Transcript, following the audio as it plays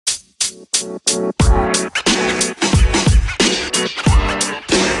Welcome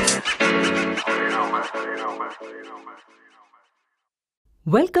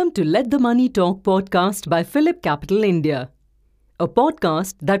to Let the Money Talk podcast by Phillip Capital India, a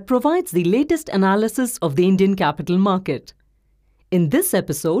podcast that provides the latest analysis of the Indian capital market. In this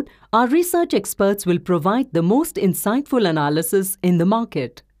episode, our research experts will provide the most insightful analysis in the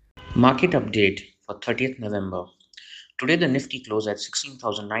market. Market update for 30th November. Today the Nifty closed at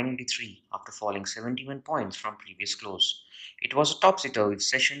 16,983 after falling 71 points from previous close. It was a topsy-turvy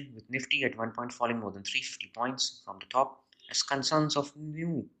session with Nifty at one point falling more than 350 points from the top as concerns of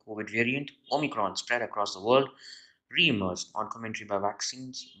new COVID variant Omicron spread across the world re-emerged on commentary by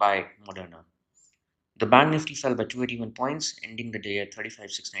vaccines by Moderna. The Bank Nifty fell by 281 points, ending the day at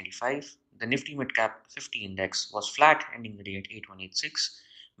 35,695. The Nifty Midcap 50 Index was flat, ending the day at 8186.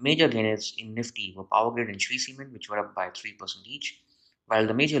 Major gainers in Nifty were Power Grid and Shree Cement, which were up by 3% each, while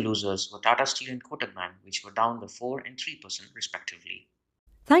the major losers were Tata Steel and Kotak Bank, which were down by 4 and 3% respectively.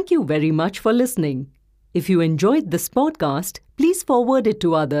 Thank you very much for listening. If you enjoyed this podcast, please forward it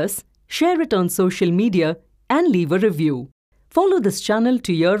to others, share it on social media, and leave a review. Follow this channel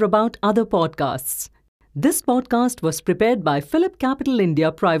to hear about other podcasts. This podcast was prepared by Phillip Capital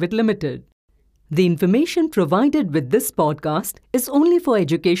India Private Limited. The information provided with this podcast is only for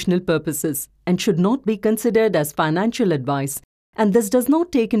educational purposes and should not be considered as financial advice, and this does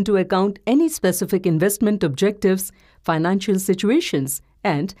not take into account any specific investment objectives, financial situations,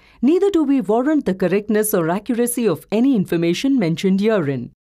 and neither do we warrant the correctness or accuracy of any information mentioned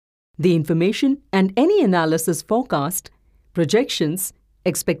herein. The information and any analysis forecast, projections,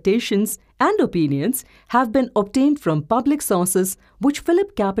 expectations, and opinions have been obtained from public sources which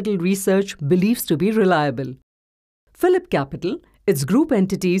Phillip Capital Research believes to be reliable. Phillip Capital, its group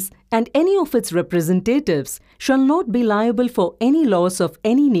entities, and any of its representatives shall not be liable for any loss of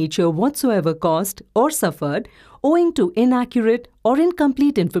any nature whatsoever caused or suffered owing to inaccurate or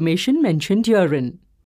incomplete information mentioned herein.